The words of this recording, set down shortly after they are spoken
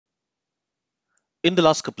In the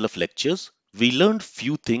last couple of lectures, we learned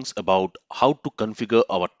few things about how to configure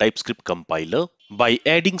our TypeScript compiler by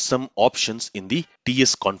adding some options in the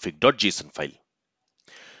tsconfig.json file.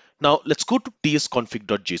 Now let's go to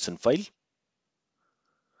tsconfig.json file,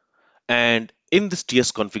 and in this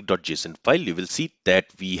tsconfig.json file you will see that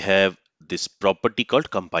we have this property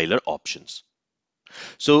called compiler options.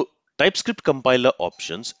 So TypeScript compiler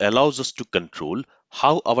options allows us to control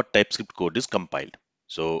how our TypeScript code is compiled.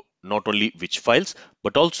 So not only which files,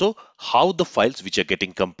 but also how the files which are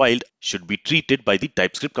getting compiled should be treated by the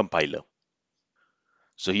TypeScript compiler.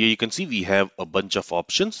 So here you can see we have a bunch of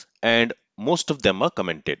options and most of them are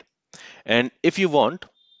commented. And if you want,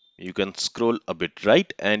 you can scroll a bit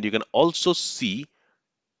right and you can also see.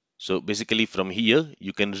 So basically from here,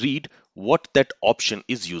 you can read what that option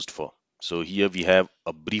is used for. So here we have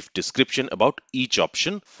a brief description about each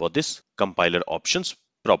option for this compiler options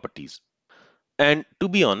properties. And to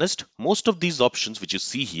be honest, most of these options which you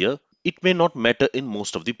see here, it may not matter in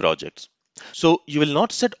most of the projects. So you will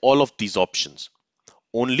not set all of these options,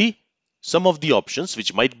 only some of the options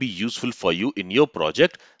which might be useful for you in your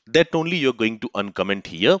project, that only you're going to uncomment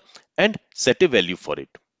here and set a value for it.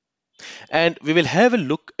 And we will have a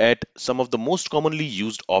look at some of the most commonly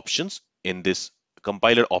used options in this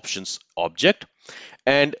compiler options object,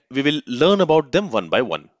 and we will learn about them one by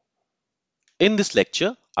one. In this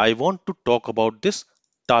lecture, I want to talk about this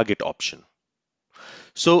target option.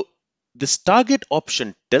 So this target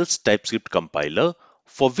option tells TypeScript compiler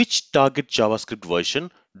for which target JavaScript version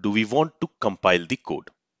do we want to compile the code.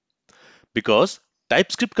 Because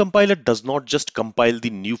TypeScript compiler does not just compile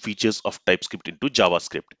the new features of TypeScript into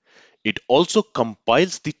JavaScript. It also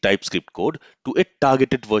compiles the TypeScript code to a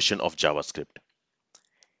targeted version of JavaScript.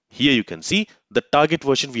 Here you can see the target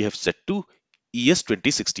version we have set to ES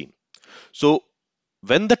 2016. So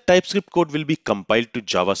when the TypeScript code will be compiled to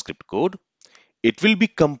JavaScript code, it will be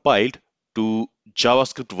compiled to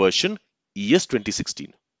JavaScript version ES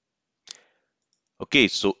 2016. Okay,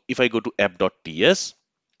 so if I go to app.ts,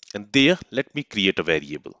 and there let me create a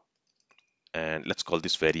variable, and let's call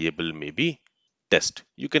this variable maybe test.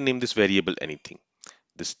 You can name this variable anything.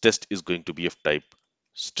 This test is going to be of type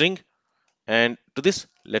string, and to this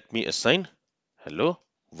let me assign hello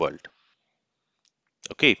world.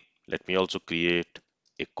 Okay, let me also create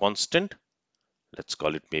a constant. Let's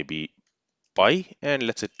call it maybe pi, and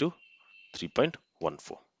let's set to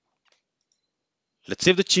 3.14. Let's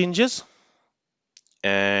save the changes,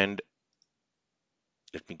 and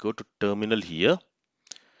let me go to terminal here.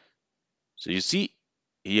 So you see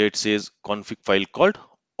here it says config file called,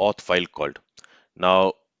 auth file called.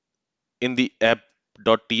 Now in the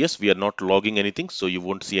app.ts we are not logging anything, so you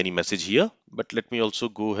won't see any message here, but let me also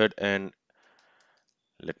go ahead and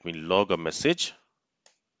let me log a message,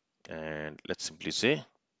 and let's simply say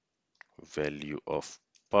value of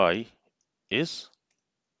pi is,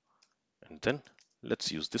 and then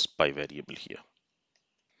let's use this pi variable here.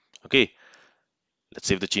 Okay, let's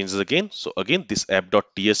save the changes again. So again, this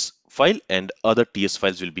app.ts file and other ts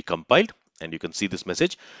files will be compiled, and you can see this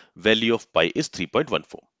message value of pi is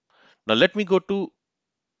 3.14. Now let me go to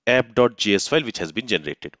app.js file which has been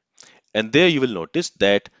generated, and there you will notice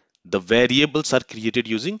that the variables are created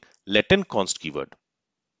using let and const keyword.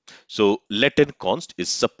 So let and const is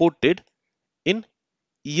supported in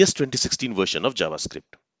ES 2016 version of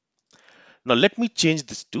JavaScript. Now let me change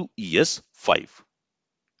this to ES5.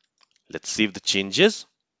 Let's save the changes.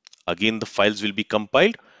 Again, the files will be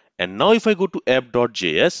compiled. And now if I go to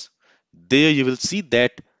app.js, there you will see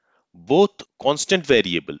that both constant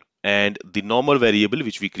variable and the normal variable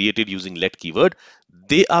which we created using let keyword,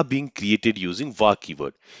 they are being created using var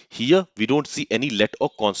keyword. Here we don't see any let or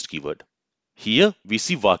const keyword. Here we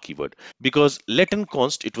see var keyword because let and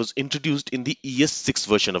const, it was introduced in the ES6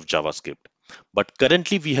 version of JavaScript. But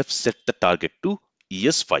currently we have set the target to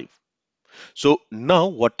ES5. So now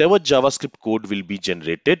whatever JavaScript code will be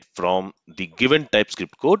generated from the given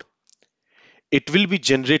TypeScript code, it will be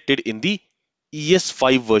generated in the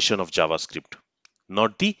ES5 version of JavaScript,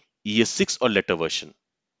 not the ES6 or later version.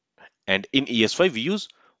 And in ES5 we use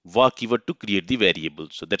var keyword to create the variable.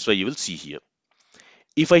 So that's why you will see here.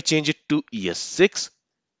 If I change it to ES6,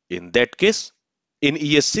 in that case, in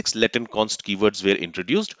ES6 let and const keywords were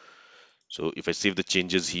introduced. So if I save the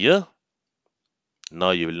changes here,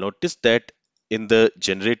 now you will notice that in the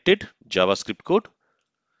generated JavaScript code,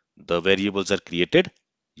 the variables are created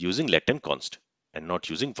using let and const and not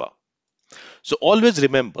using var. So always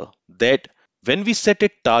remember that when we set a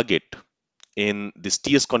target in this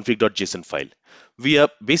tsconfig.json file, we are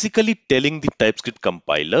basically telling the TypeScript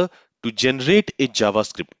compiler to generate a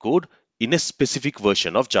JavaScript code in a specific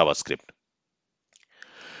version of JavaScript.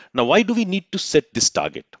 Now, why do we need to set this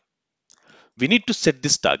target? We need to set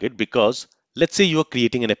this target because let's say you are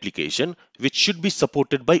creating an application which should be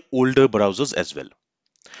supported by older browsers as well.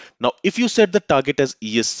 Now, if you set the target as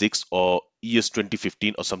ES6 or ES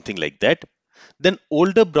 2015 or something like that, then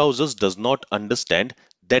older browsers does not understand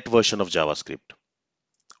that version of JavaScript.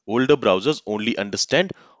 Older browsers only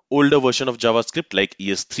understand older version of JavaScript like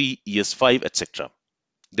ES3, ES5, etc.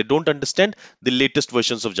 They don't understand the latest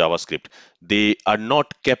versions of JavaScript. They are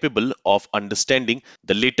not capable of understanding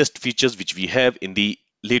the latest features which we have in the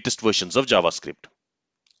latest versions of JavaScript,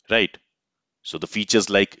 right? So the features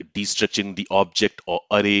like destructuring the object or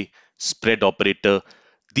array, spread operator,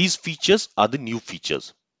 these features are the new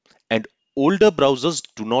features. And older browsers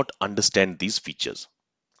do not understand these features.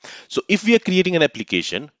 So if we are creating an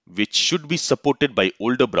application which should be supported by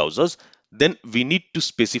older browsers, then we need to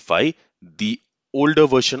specify the older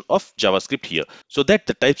version of JavaScript here so that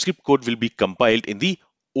the TypeScript code will be compiled in the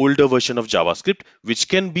older version of JavaScript which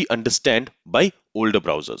can be understood by older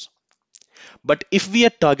browsers. But if we are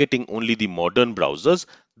targeting only the modern browsers,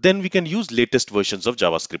 then we can use latest versions of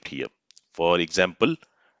JavaScript here. For example,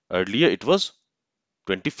 earlier it was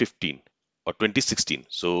 2015 or 2016.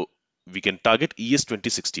 So we can target ES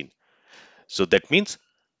 2016. So that means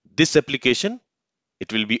this application,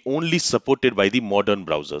 it will be only supported by the modern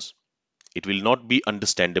browsers. It will not be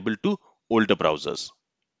understandable to older browsers.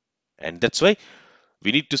 And that's why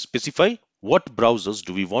we need to specify what browsers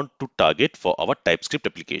do we want to target for our TypeScript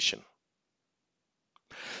application.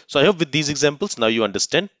 So I hope with these examples, now you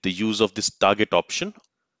understand the use of this target option.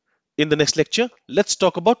 In the next lecture, let's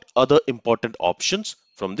talk about other important options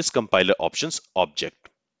from this compiler options object.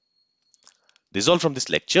 This is all from this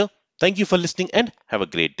lecture. Thank you for listening and have a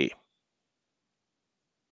great day.